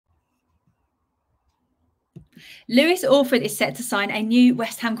Lewis Orford is set to sign a new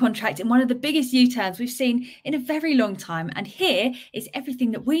West Ham contract in one of the biggest U-turns we've seen in a very long time. And here is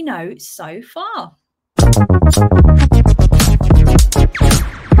everything that we know so far.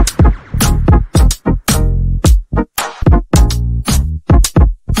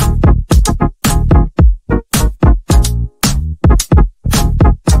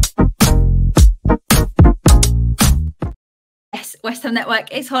 West Ham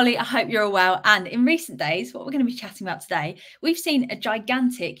Network, it's Holly. I hope you're all well. And in recent days, what we're going to be chatting about today, we've seen a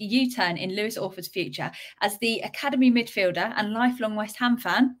gigantic U-turn in Lewis Orford's future as the academy midfielder and lifelong West Ham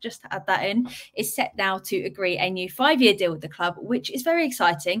fan, just to add that in, is set now to agree a new 5-year deal with the club, which is very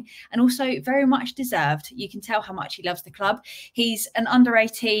exciting and also very much deserved. You can tell how much he loves the club. He's an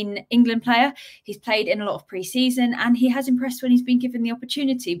under-18 England player. He's played in a lot of pre-season and he has impressed when he's been given the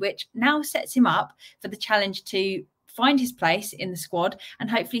opportunity, which now sets him up for the challenge to find his place in the squad and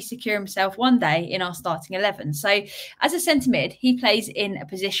hopefully secure himself one day in our starting 11. So as a centre mid, he plays in a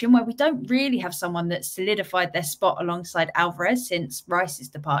position where we don't really have someone that's solidified their spot alongside Alvarez since Rice's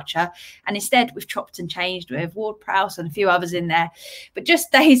departure. And instead, we've chopped and changed with Ward-Prowse and a few others in there. But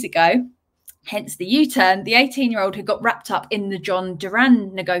just days ago, hence the U-turn, the 18-year-old had got wrapped up in the John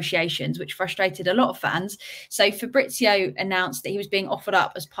Duran negotiations, which frustrated a lot of fans. So Fabrizio announced that he was being offered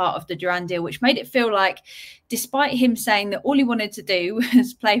up as part of the Duran deal, which made it feel like, despite him saying that all he wanted to do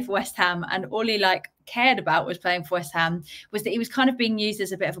was play for West Ham and all he cared about was playing for West Ham, was that he was kind of being used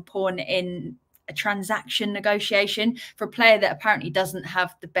as a bit of a pawn in a transaction negotiation for a player that apparently doesn't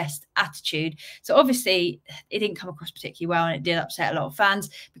have the best attitude. So obviously it didn't come across particularly well and it did upset a lot of fans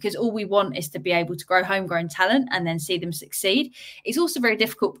because all we want is to be able to grow homegrown talent and then see them succeed. It's also very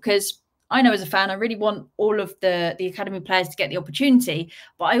difficult because I know as a fan, I really want all of the academy players to get the opportunity,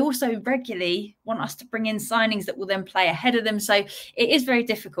 but I also regularly want us to bring in signings that will then play ahead of them. So it is very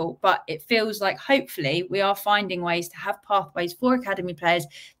difficult, but it feels like hopefully we are finding ways to have pathways for academy players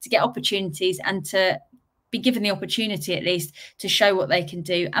to get opportunities and to be given the opportunity at least to show what they can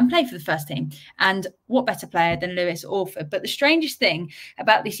do and play for the first team. And what better player than Lewis Orford? But the strangest thing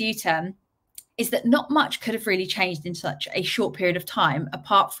about this U-turn is that not much could have really changed in such a short period of time,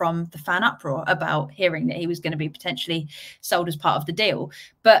 apart from the fan uproar about hearing that he was going to be potentially sold as part of the deal.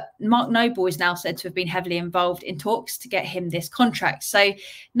 But Mark Noble is now said to have been heavily involved in talks to get him this contract. So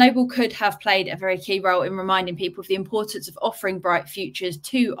Noble could have played a very key role in reminding people of the importance of offering bright futures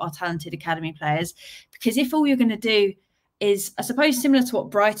to our talented academy players. Because if all you're going to do is, I suppose, similar to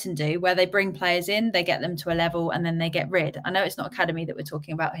what Brighton do, where they bring players in, they get them to a level and then they get rid. I know it's not academy that we're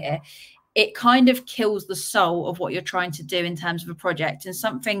talking about here. It kind of kills the soul of what you're trying to do in terms of a project. And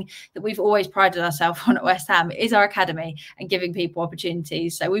something that we've always prided ourselves on at West Ham is our academy and giving people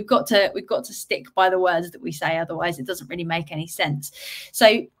opportunities. So we've got to stick by the words that we say, otherwise it doesn't really make any sense.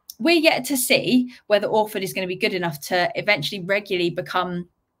 So we're yet to see whether Orford is going to be good enough to eventually regularly become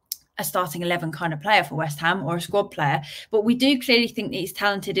a starting 11 kind of player for West Ham or a squad player, but we do clearly think that he's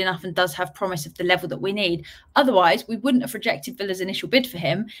talented enough and does have promise of the level that we need. Otherwise, we wouldn't have rejected Villa's initial bid for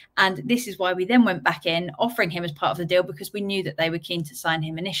him, and this is why we then went back in offering him as part of the deal, because we knew that they were keen to sign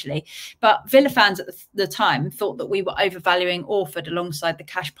him initially. But Villa fans at the time thought that we were overvaluing Orford alongside the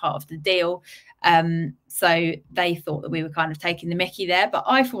cash part of the deal. So they thought that we were kind of taking the mickey there. But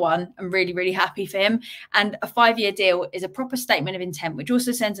I, for one, am really, really happy for him. And a 5-year deal is a proper statement of intent, which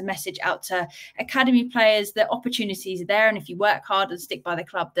also sends a message out to academy players that opportunities are there. And if you work hard and stick by the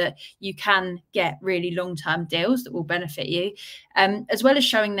club, that you can get really long-term deals that will benefit you, as well as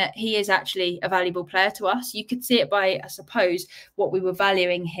showing that he is actually a valuable player to us. You could see it by, I suppose, what we were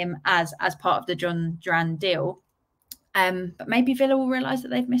valuing him as part of the John Duran deal. But maybe Villa will realise that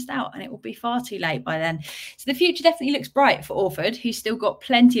they've missed out and it will be far too late by then. So the future definitely looks bright for Orford, who's still got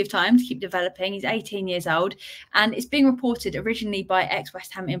plenty of time to keep developing. He's 18 years old, and it's being reported originally by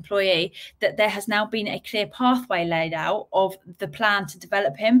ex-West Ham employee that there has now been a clear pathway laid out of the plan to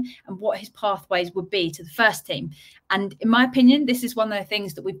develop him and what his pathways would be to the first team. And in my opinion, this is one of the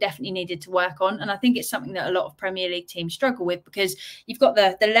things that we've definitely needed to work on. And I think it's something that a lot of Premier League teams struggle with, because you've got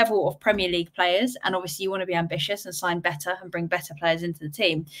the level of Premier League players, and obviously you want to be ambitious and sign better and bring better players into the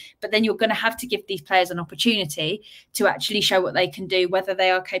team. But then you're going to have to give these players an opportunity to actually show what they can do, whether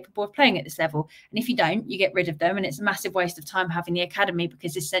they are capable of playing at this level. And if you don't, you get rid of them. And it's a massive waste of time having the academy,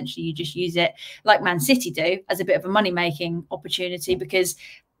 because essentially you just use it, like Man City do, as a bit of a money-making opportunity, because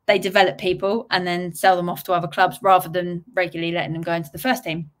they develop people and then sell them off to other clubs rather than regularly letting them go into the first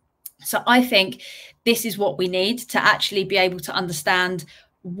team. So I think this is what we need to actually be able to understand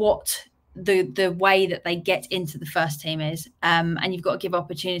what the way that they get into the first team is, and you've got to give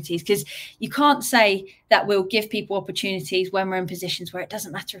opportunities, because you can't say that we'll give people opportunities when we're in positions where it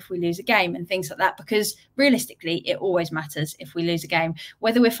doesn't matter if we lose a game and things like that, because realistically it always matters if we lose a game,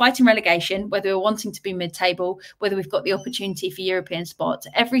 whether we're fighting relegation, whether we're wanting to be mid-table, whether we've got the opportunity for European spots.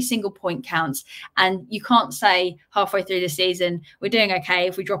 Every single point counts, and you can't say halfway through the season we're doing okay,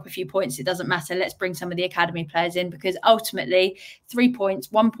 if we drop a few points it doesn't matter, let's bring some of the academy players in, because ultimately 3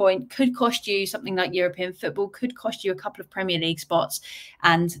 points, 1 point could cost you something like European football, could cost you a couple of Premier League spots.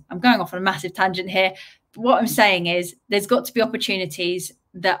 And I'm going off on a massive tangent here. But what I'm saying is there's got to be opportunities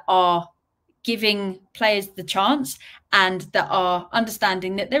that are giving players the chance, and that are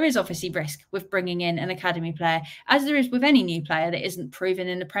understanding that there is obviously risk with bringing in an academy player, as there is with any new player that isn't proven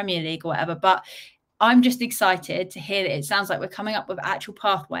in the Premier League or whatever. But I'm just excited to hear that it sounds like we're coming up with actual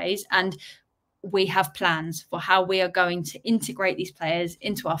pathways, and we have plans for how we are going to integrate these players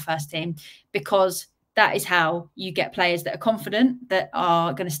into our first team, because that is how you get players that are confident, that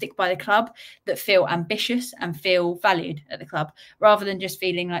are going to stick by the club, that feel ambitious and feel valued at the club, rather than just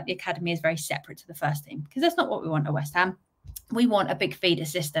feeling like the academy is very separate to the first team, because that's not what we want at West Ham. We want a big feeder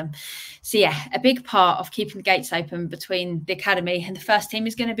system. So yeah, a big part of keeping the gates open between the academy and the first team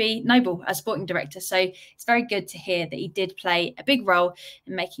is going to be Noble as sporting director. So it's very good to hear that he did play a big role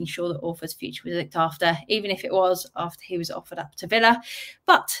in making sure that Orford's future was looked after, even if it was after he was offered up to Villa.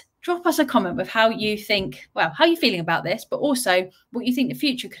 But drop us a comment with how you think, well, how you're feeling about this, but also what you think the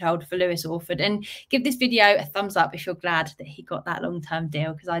future could hold for Lewis Orford. And give this video a thumbs up if you're glad that he got that long-term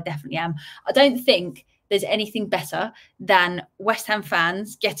deal, because I definitely am. I don't think there's anything better than West Ham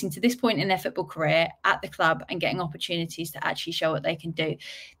fans getting to this point in their football career at the club and getting opportunities to actually show what they can do.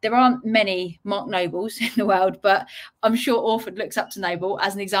 There aren't many Mark Nobles in the world, but I'm sure Orford looks up to Noble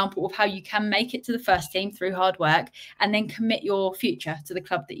as an example of how you can make it to the first team through hard work and then commit your future to the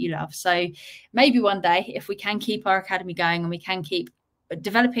club that you love. So maybe one day, if we can keep our academy going and we can keep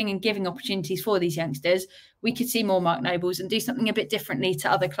developing and giving opportunities for these youngsters, we could see more Mark Nobles and do something a bit differently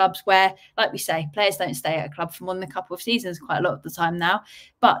to other clubs where, like we say, players don't stay at a club for more than a couple of seasons quite a lot of the time now.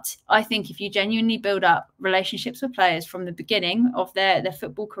 But I think if you genuinely build up relationships with players from the beginning of their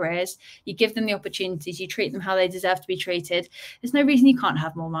football careers, you give them the opportunities, you treat them how they deserve to be treated, there's no reason you can't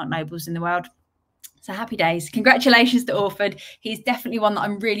have more Mark Nobles in the world. So happy days. Congratulations to Orford. He's definitely one that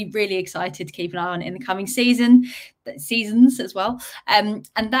I'm really, really excited to keep an eye on in the coming seasons as well. And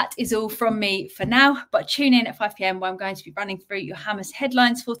that is all from me for now. But tune in at 5 p.m. where I'm going to be running through your Hammers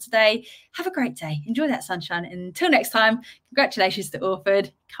headlines for today. Have a great day. Enjoy that sunshine. And until next time, congratulations to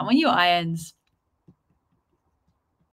Orford. Come on, you Irons.